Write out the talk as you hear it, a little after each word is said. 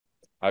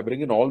I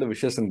bring in all the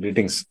wishes and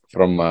greetings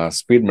from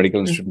Speed Medical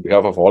Institute on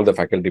behalf of all the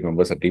faculty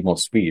members and team of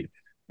Speed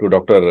to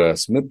Dr.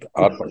 Smit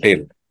R.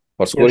 Patel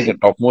for scoring a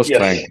topmost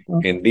rank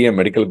in DM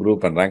Medical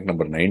Group and rank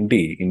number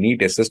 90 in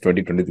NEET SS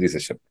 2023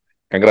 session.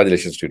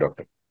 Congratulations to you,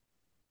 Doctor.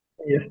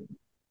 Yes.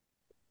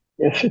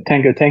 Yes,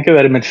 thank you. Thank you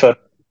very much, sir.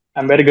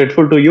 I'm very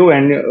grateful to you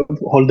and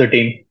all the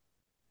team.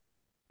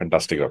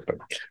 Fantastic, Doctor.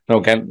 Now,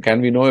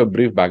 can we know a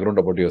brief background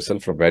about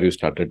yourself from where you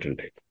started till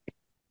date?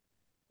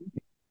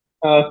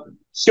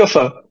 Sure,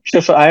 sir.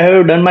 Sure, sir. I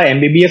have done my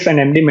MBBS and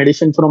MD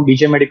medicine from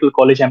BJ Medical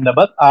College,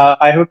 Ahmedabad.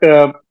 I have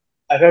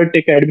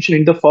taken admission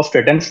in the first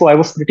attempt, so I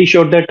was pretty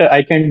sure that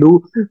I can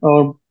do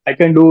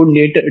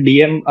NEET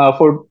DM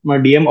for my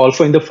DM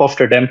also in the first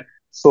attempt.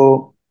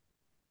 So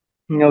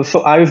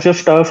so I was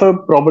just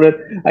probably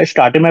I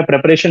started my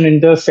preparation in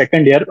the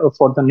second year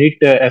for the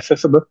NEET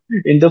accessible.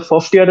 In the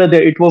first year,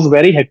 it was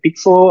very hectic,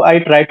 so I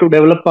tried to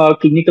develop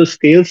clinical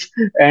skills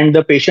and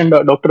the patient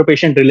doctor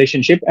patient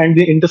relationship. And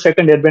in the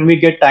second year, when we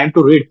get time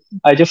to read,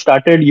 I just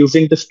started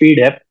using the Speed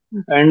app.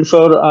 And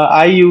so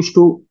I used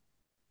to.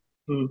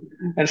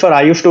 And so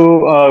I used to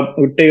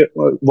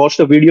watch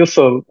the videos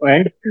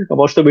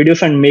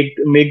and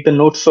make the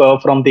notes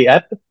from the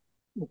app.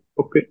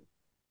 Okay.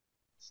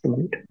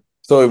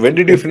 So when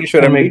did you finish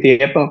your MD? Make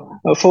the app.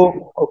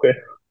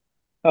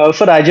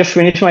 Sir, I just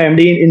finished my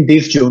MD in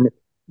this June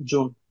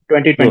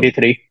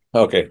 2023.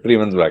 Okay, 3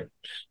 months back.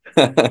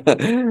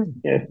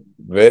 Yeah.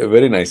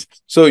 Very nice.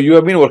 So you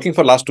have been working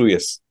for last 2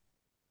 years.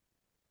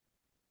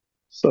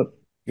 So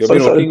you have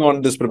been working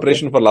on this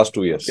preparation for last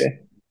 2 years. Okay.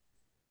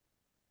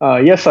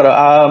 Yes, sir.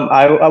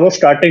 I was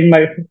starting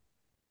my.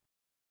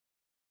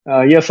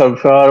 Yes, sir.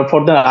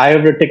 I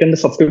have taken the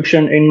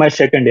subscription in my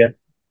second year.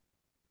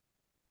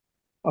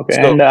 Okay,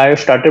 so, and I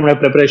started my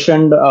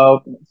preparation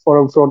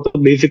for the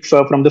basics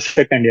from the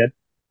second year.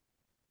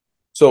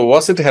 So,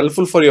 was it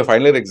helpful for your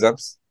final year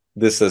exams?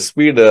 This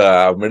Speed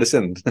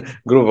medicine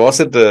group, was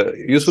it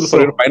useful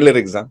for your final year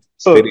exam?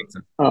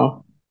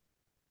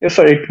 Yes,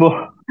 sir. It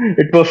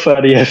was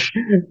yes,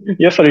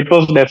 yes, sir. It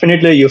was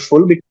definitely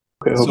useful.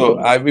 So,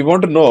 we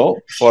want to know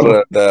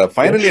for the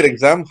final year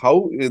exam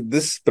how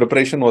this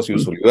preparation was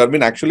useful. You have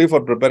been actually for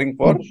preparing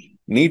for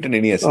NEET and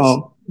NESS.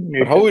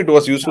 But how it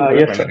was useful for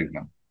your final year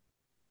exam?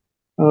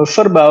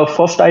 Sir,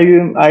 first I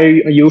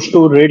used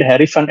to read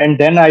Harrison, and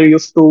then I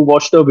used to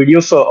watch the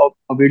videos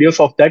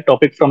of that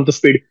topic from the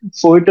Speed.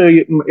 So it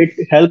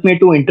helped me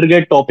to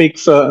integrate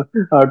topics.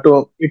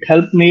 It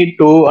helped me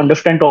to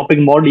understand topic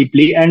more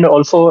deeply, and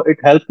also it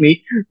helped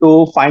me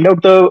to find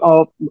out the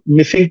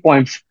missing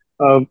points.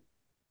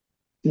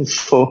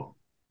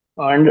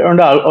 And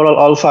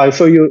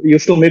also you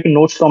used to make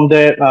notes from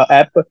the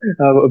app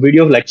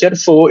video lecture,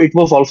 so it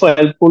was also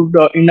helpful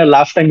in the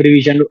last time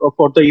revision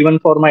even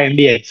for my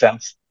MBA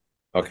exams.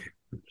 Okay.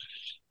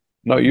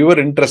 Now your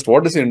interest,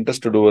 what is your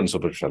interest to do in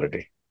super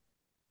specialty?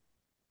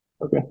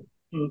 Okay.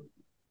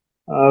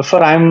 Sir,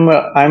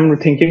 I'm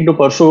thinking to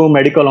pursue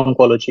medical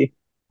oncology.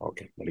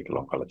 Okay,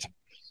 medical oncology.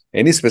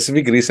 Any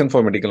specific reason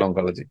for medical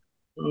oncology?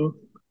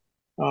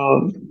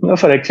 No,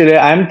 sir. Actually,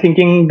 I'm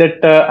thinking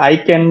that I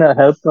can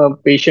help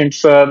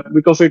patients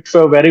because it's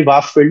a very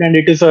vast field and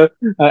it is a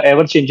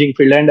ever-changing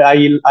field, and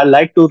I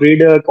like to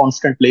read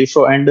constantly.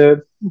 So and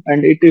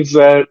it is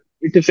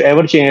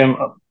ever-changing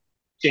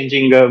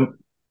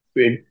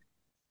field.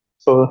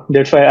 So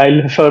that's why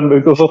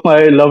because of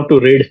my love to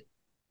read.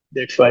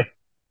 That's why.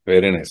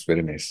 Very nice,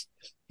 very nice.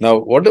 Now,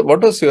 what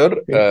was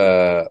your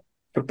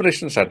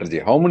preparation strategy?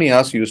 How many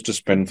hours you used to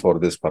spend for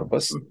this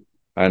purpose?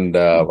 And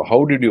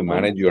how did you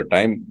manage your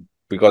time?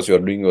 Because you are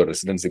doing your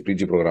residency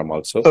PG program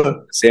also.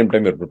 Same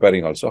time you're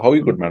preparing also. How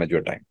you could manage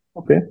your time?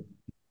 Okay.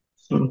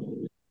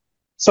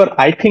 Sir,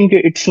 I think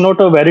it's not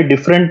a very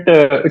different.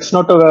 It's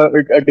not a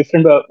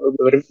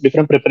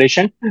different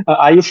preparation.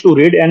 I used to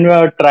read and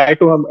try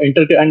to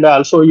integrate, and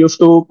also used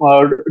to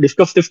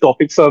discuss these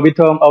topics with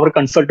our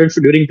consultants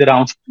during the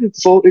rounds.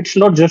 So it's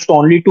not just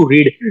only to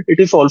read; it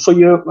is also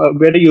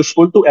very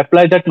useful to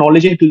apply that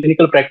knowledge in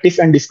clinical practice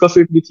and discuss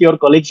it with your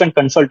colleagues and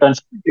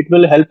consultants. It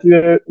will help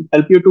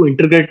you to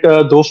integrate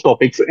those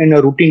topics in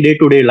a routine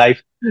day-to-day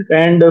life.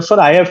 And sir,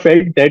 I have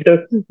felt that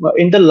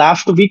in the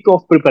last week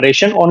of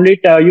preparation, only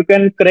you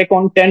can crack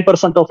on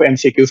 10% of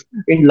MCQs.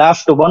 In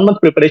last 1 month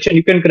preparation,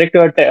 you can crack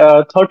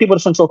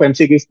 30% of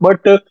MCQs.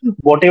 But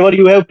whatever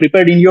you have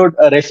prepared in your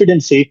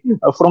residency,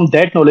 from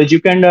that knowledge,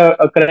 you can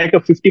crack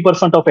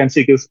 50% of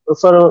MCQs.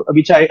 For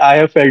which I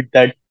have felt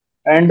that,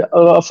 and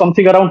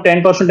something around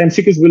 10%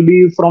 MCQs will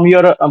be from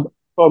your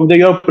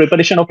your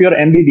preparation of your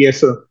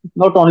MBBS,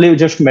 not only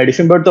just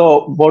medicine, but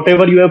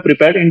whatever you have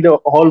prepared in the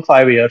whole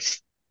 5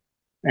 years.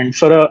 And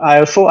so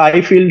I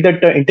feel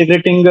that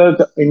integrating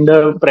in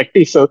the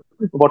practice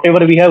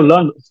whatever we have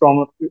learned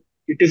from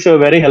it is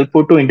very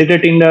helpful to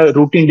integrate in the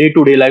routine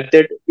day-to-day life.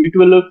 That it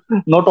will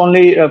not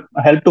only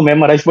help to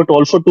memorize but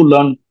also to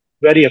learn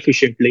very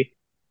efficiently.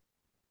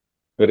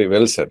 Very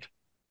well said.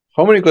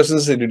 How many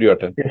questions did you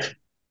attend? Yes.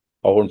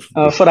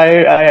 150. Sir,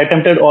 I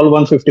attempted all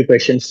 150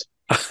 questions.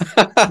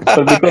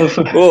 Sir, because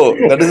Oh,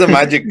 that is a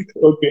magic.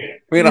 okay.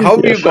 I mean, how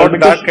you Yes, sir, got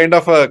because that kind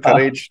of a uh,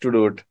 courage to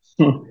do it?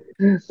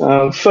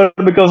 sir,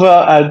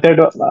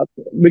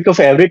 because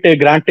every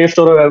grant test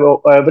or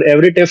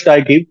every test I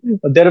give,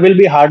 there will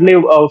be hardly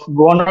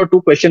one or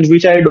two questions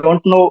which I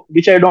don't know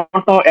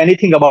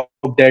anything about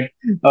that,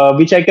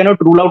 which I cannot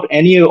rule out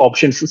any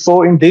options.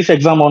 So in this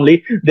exam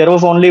only, there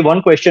was only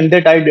one question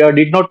that I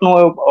did not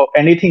know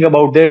anything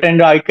about that,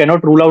 and I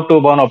cannot rule out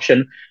one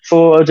option.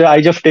 So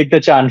I just take the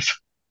chance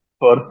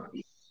for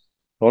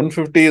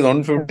 150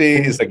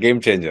 is a game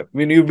changer. I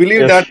mean, you believe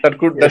yes, that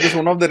that is yes,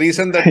 one of the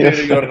reason that yes,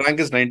 your sir. rank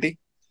is 90?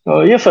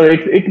 Yes, sir.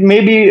 It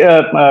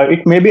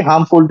may be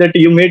harmful that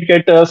you may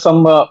get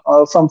some 4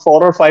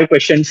 or 5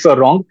 questions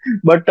wrong.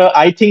 But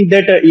I think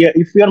that yeah,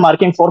 if you are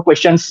marking four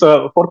questions,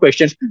 but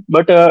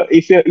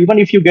even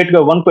if you get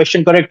one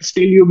question correct,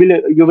 still you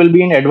will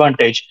be in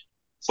advantage.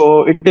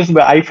 So it is.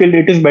 I feel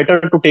it is better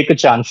to take a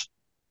chance.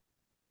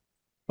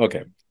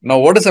 Okay. Now,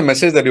 what is the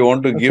message that you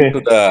want to give to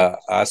Okay. the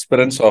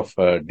aspirants of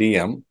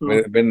DM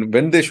Hmm.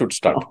 when they should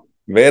start,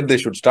 where they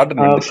should start,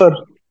 and when they should Sir,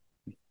 start?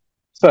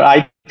 So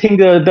I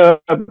think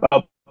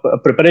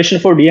preparation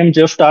for DM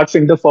just starts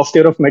in the first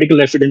year of medical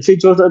residency.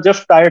 So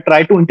just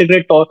try to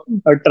integrate or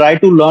try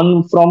to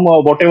learn from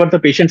whatever the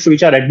patients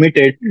which are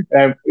admitted.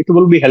 It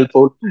will be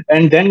helpful,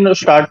 and then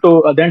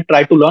then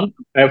try to learn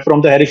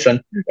from the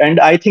Harrison. And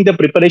I think the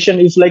preparation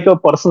is like a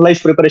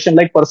personalized preparation,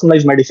 like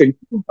personalized medicine,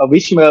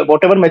 which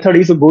whatever method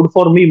is good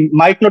for me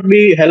might not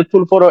be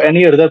helpful for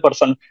any other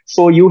person.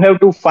 So you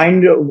have to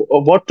find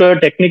what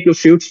technique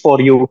suits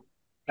for you,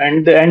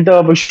 and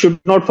we should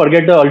not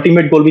forget the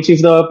ultimate goal, which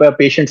is the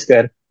patient's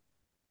care.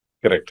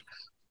 Correct.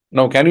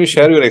 Now, can you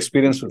share your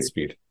experience with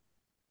speed?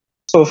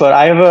 So, sir,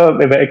 I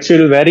have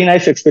actually very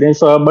nice experience,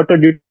 but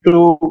due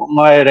to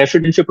my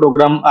residency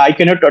program, I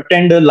cannot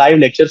attend the live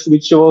lectures,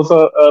 which was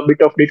a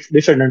bit of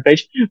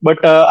disadvantage.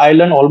 But I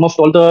learn almost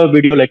all the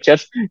video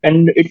lectures,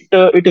 and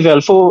it is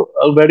also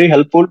very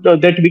helpful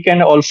that we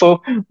can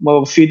also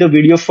see the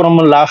videos from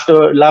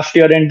last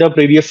year and the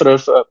previous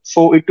years.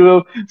 So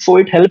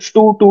it helps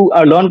to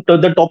learn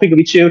the topic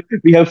which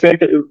we have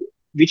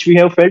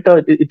felt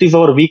it is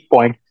our weak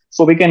point,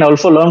 so we can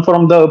also learn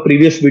from the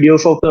previous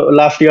videos of the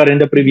last year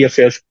and the previous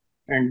years.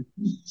 And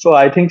so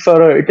I think,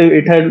 sir,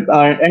 it had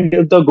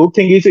and the good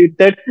thing is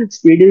that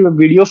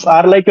videos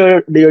are like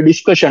a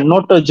discussion,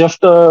 not just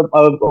a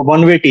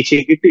one way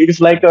teaching. It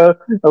is like a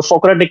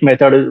Socratic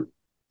method.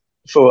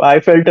 So I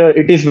felt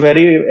it is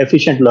very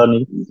efficient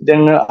learning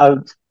than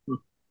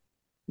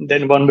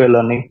one way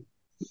learning.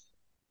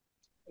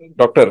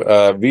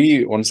 Doctor,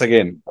 we once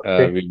again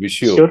Okay, we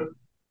wish you sure.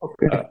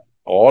 Okay,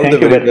 all the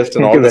very best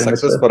and thank all you the very much,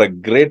 success sir. for a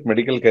great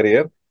medical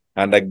career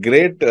and a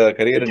great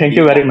career in Thank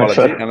you DM very much, oncology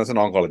sir. and as an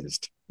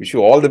oncologist. Wish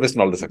you all the best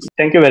and all the success.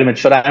 Thank you very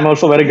much, sir. I am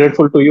also very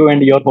grateful to you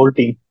and your whole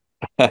team.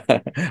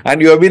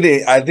 And you have been,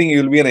 I think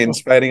you'll be an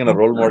inspiring and a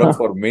role model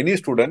for many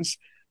students.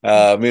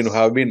 I mean, who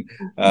have been,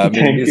 Thank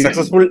been you.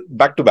 successful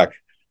back to back.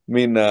 I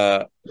mean,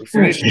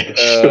 finished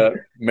Sure.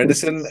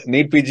 medicine,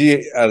 NEET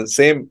PG,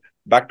 same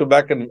back to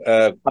back and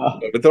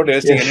without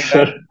wasting Yes, any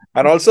sir. time.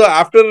 And also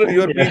after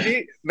your Yeah.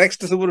 PG,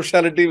 next Super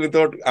Speciality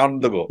without on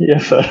the go.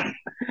 Yes, sir.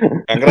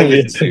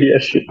 Congratulations Yes, to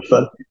you. yes,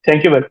 sir.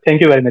 Thank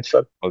you very much,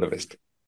 sir. All the best.